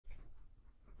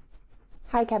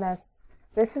Hi chemists,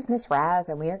 this is Miss Razz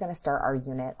and we are going to start our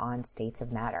unit on states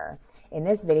of matter. In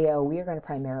this video we are going to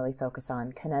primarily focus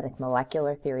on kinetic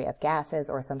molecular theory of gases,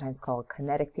 or sometimes called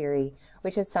kinetic theory,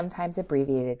 which is sometimes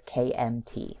abbreviated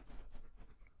KMT.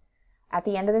 At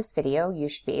the end of this video you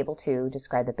should be able to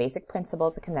describe the basic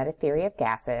principles of kinetic theory of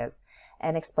gases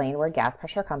and explain where gas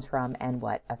pressure comes from and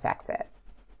what affects it.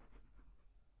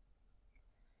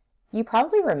 You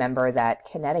probably remember that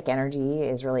kinetic energy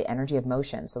is really energy of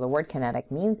motion, so the word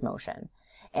kinetic means motion.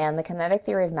 And the kinetic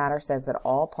theory of matter says that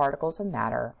all particles of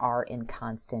matter are in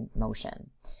constant motion.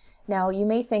 Now, you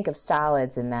may think of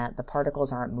solids in that the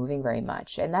particles aren't moving very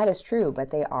much, and that is true, but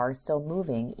they are still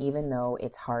moving even though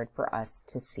it's hard for us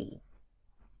to see.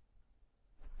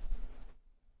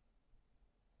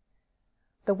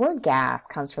 The word gas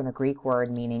comes from the Greek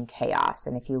word meaning chaos,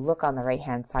 and if you look on the right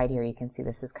hand side here you can see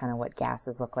this is kind of what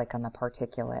gases look like on the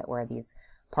particulate, where these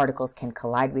particles can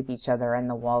collide with each other and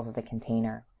the walls of the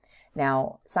container.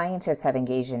 Now, scientists have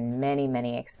engaged in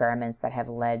many experiments that have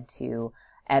led to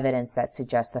evidence that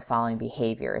suggests the following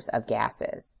behaviors of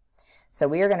gases. So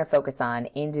we are going to focus on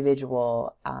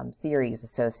individual theories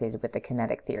associated with the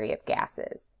kinetic theory of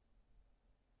gases.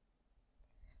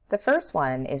 The first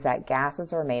one is that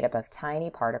gases are made up of tiny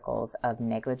particles of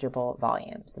negligible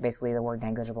volume. So basically the word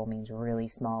negligible means really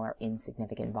small or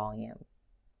insignificant volume.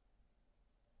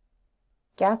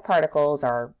 Gas particles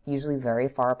are usually very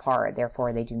far apart,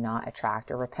 therefore they do not attract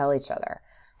or repel each other.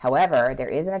 However, there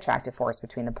is an attractive force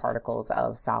between the particles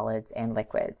of solids and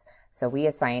liquids. So we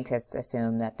as scientists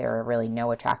assume that there are really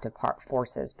no attractive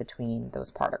forces between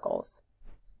those particles.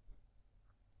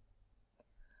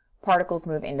 Particles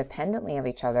move independently of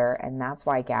each other, and that's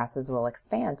why gases will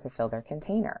expand to fill their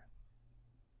container.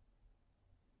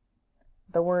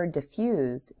 The word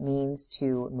diffuse means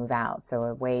to move out, so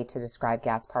a way to describe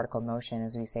gas particle motion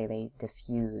is we say they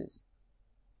diffuse.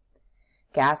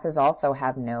 Gases also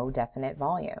have no definite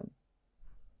volume.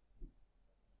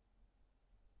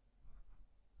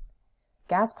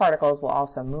 Gas particles will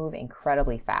also move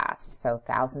incredibly fast, so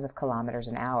thousands of kilometers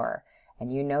an hour.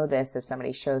 And you know this if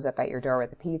somebody shows up at your door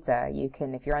with a pizza, you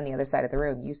can, if you're on the other side of the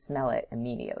room, you smell it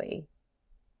immediately.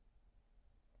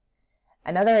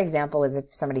 Another example is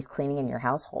if somebody's cleaning in your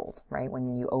household, right?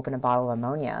 When you open a bottle of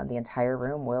ammonia, the entire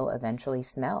room will eventually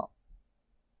smell.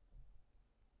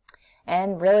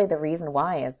 And really the reason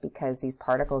why is because these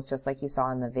particles, just like you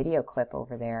saw in the video clip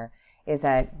over there, is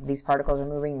that these particles are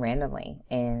moving randomly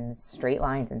in straight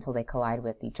lines until they collide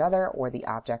with each other or the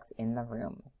objects in the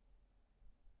room.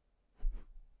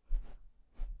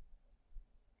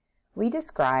 We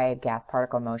describe gas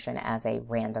particle motion as a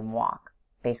random walk,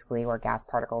 basically where gas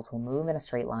particles will move in a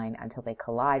straight line until they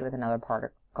collide with another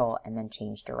particle and then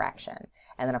change direction.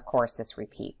 And then of course this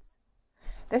repeats.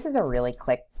 This is a really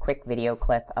quick video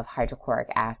clip of hydrochloric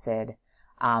acid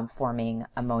forming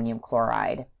ammonium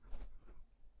chloride.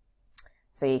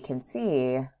 So you can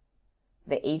see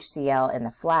the HCl in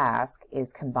the flask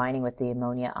is combining with the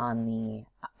ammonia on the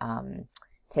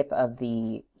tip of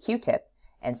the Q-tip,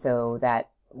 and so that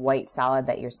white solid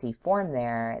that you see formed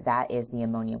there, that is the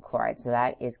ammonium chloride. So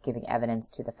that is giving evidence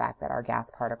to the fact that our gas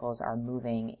particles are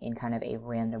moving in kind of a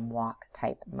random walk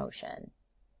type motion.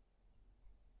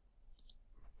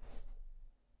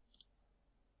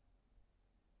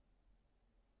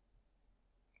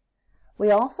 We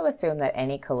also assume that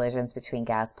any collisions between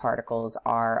gas particles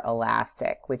are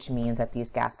elastic, which means that these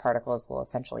gas particles will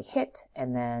essentially hit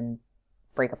and then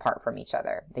break apart from each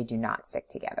other. They do not stick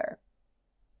together.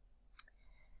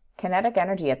 Kinetic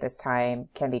energy at this time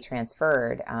can be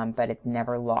transferred, but it's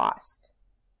never lost.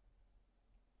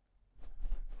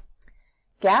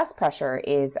 Gas pressure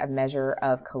is a measure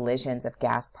of collisions of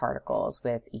gas particles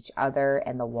with each other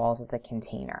and the walls of the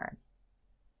container.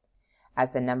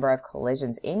 As the number of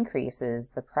collisions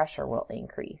increases, the pressure will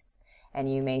increase.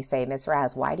 And you may say, Ms.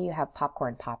 Razz, why do you have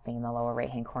popcorn popping in the lower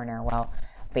right-hand corner? Well,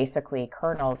 basically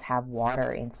kernels have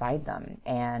water inside them,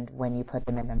 and when you put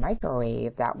them in the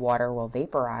microwave, that water will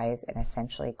vaporize and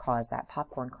essentially cause that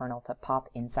popcorn kernel to pop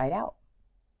inside out.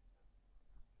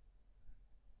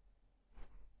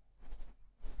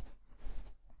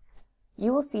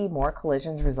 You will see more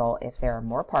collisions result if there are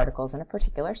more particles in a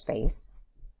particular space,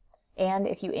 and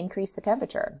if you increase the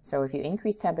temperature. So if you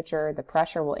increase temperature, the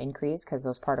pressure will increase because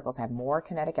those particles have more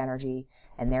kinetic energy,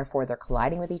 and therefore they're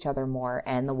colliding with each other more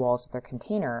and the walls of their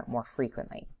container more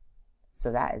frequently.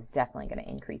 So that is definitely going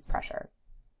to increase pressure.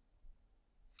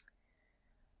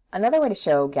 Another way to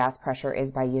show gas pressure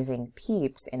is by using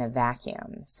peeps in a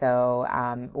vacuum. So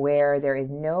where there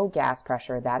is no gas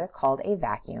pressure, that is called a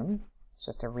vacuum. It's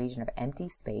just a region of empty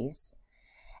space.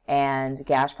 And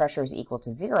gas pressure is equal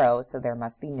to 0, so there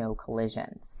must be no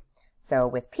collisions. So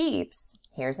with PEEPs,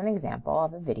 here's an example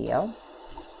of a video.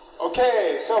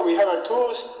 Okay, so we have our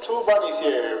two bunnies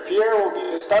here. Pierre will be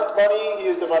the stunt bunny, he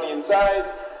is the bunny inside,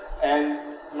 and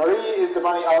Marie is the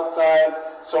bunny outside,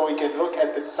 so we can look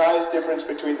at the size difference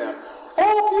between them.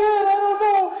 Oh Pierre, I don't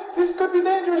know, this could be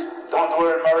dangerous. Don't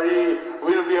worry Marie,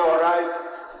 we'll be alright.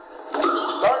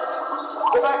 Start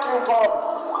the vacuum pump.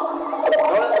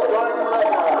 Notice it going in the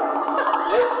background.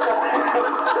 It's coming.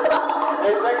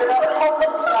 It's making that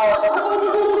pumping sound.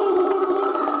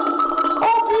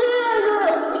 Oh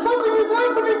Pierre, something is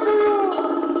happening to you.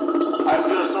 I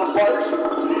feel so funny.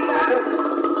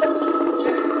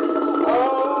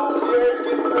 Oh Pierre, it's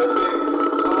getting rhythmic.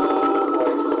 Oh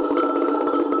boy.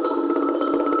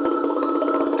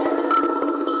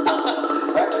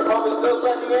 Vacuum pump is still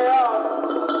sucking air out.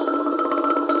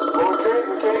 But we're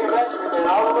creating a vacuum in there.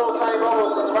 All the little tiny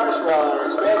bubbles in the marshmallow are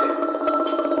expanding.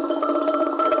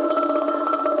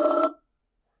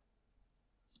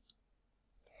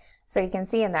 So you can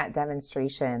see in that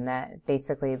demonstration that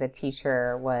basically the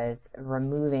teacher was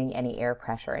removing any air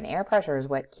pressure. And air pressure is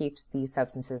what keeps these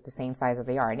substances the same size that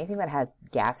they are. Anything that has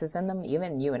gases in them,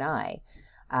 even you and I,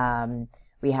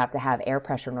 we have to have air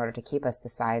pressure in order to keep us the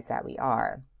size that we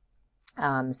are.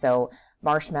 So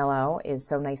marshmallow is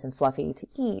so nice and fluffy to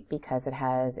eat because it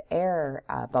has air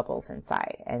bubbles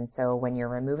inside. And so when you're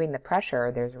removing the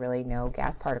pressure, there's really no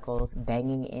gas particles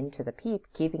banging into the PEEP,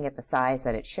 keeping it the size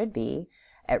that it should be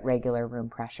at regular room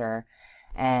pressure.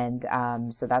 And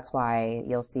so that's why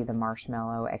you'll see the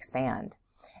marshmallow expand.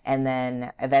 And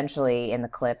then eventually in the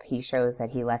clip, he shows that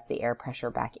he lets the air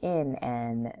pressure back in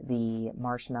and the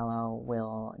marshmallow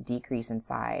will decrease in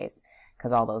size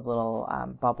because all those little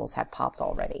bubbles had popped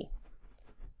already.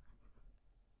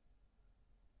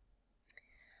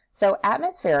 So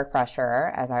atmospheric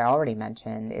pressure, as I already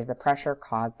mentioned, is the pressure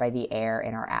caused by the air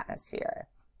in our atmosphere.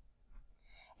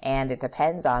 And it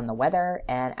depends on the weather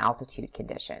and altitude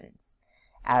conditions.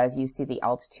 As you see the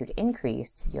altitude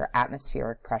increase, your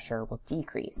atmospheric pressure will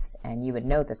decrease. And you would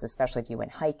know this, especially if you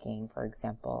went hiking, for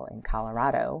example, in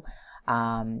Colorado.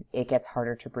 It gets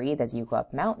harder to breathe as you go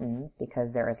up mountains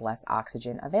because there is less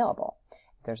oxygen available.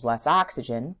 If there's less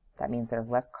oxygen, that means there's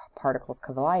less particles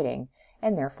colliding,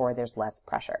 and therefore there's less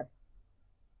pressure.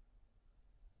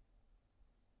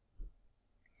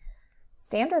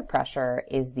 Standard pressure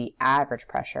is the average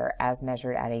pressure as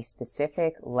measured at a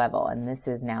specific level, and this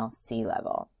is now sea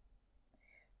level.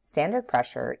 Standard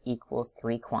pressure equals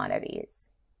three quantities.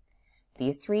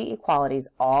 These three equalities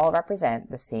all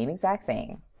represent the same exact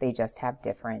thing, they just have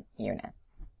different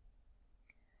units.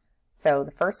 So the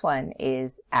first one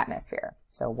is atmosphere.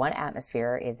 So 1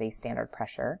 atmosphere is a standard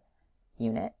pressure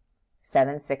unit,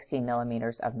 760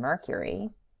 millimeters of mercury,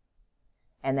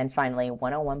 and then finally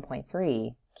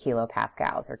 101.3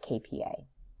 kilopascals, or kPa.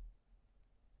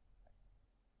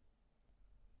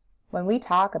 When we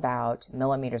talk about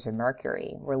millimeters of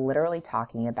mercury, we're literally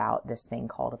talking about this thing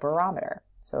called a barometer.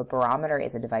 So a barometer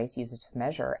is a device used to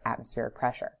measure atmospheric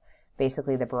pressure.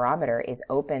 Basically, the barometer is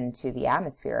open to the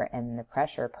atmosphere, and the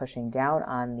pressure pushing down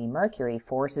on the mercury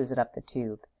forces it up the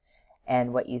tube.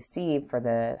 And what you see for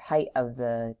the height of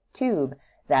the tube,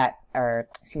 the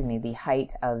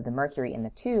height of the mercury in the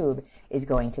tube is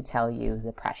going to tell you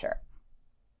the pressure.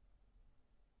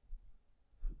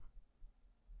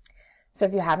 So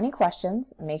if you have any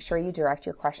questions, make sure you direct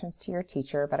your questions to your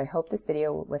teacher, but I hope this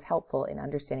video was helpful in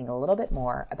understanding a little bit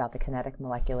more about the kinetic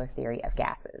molecular theory of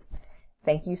gases.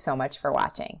 Thank you so much for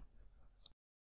watching.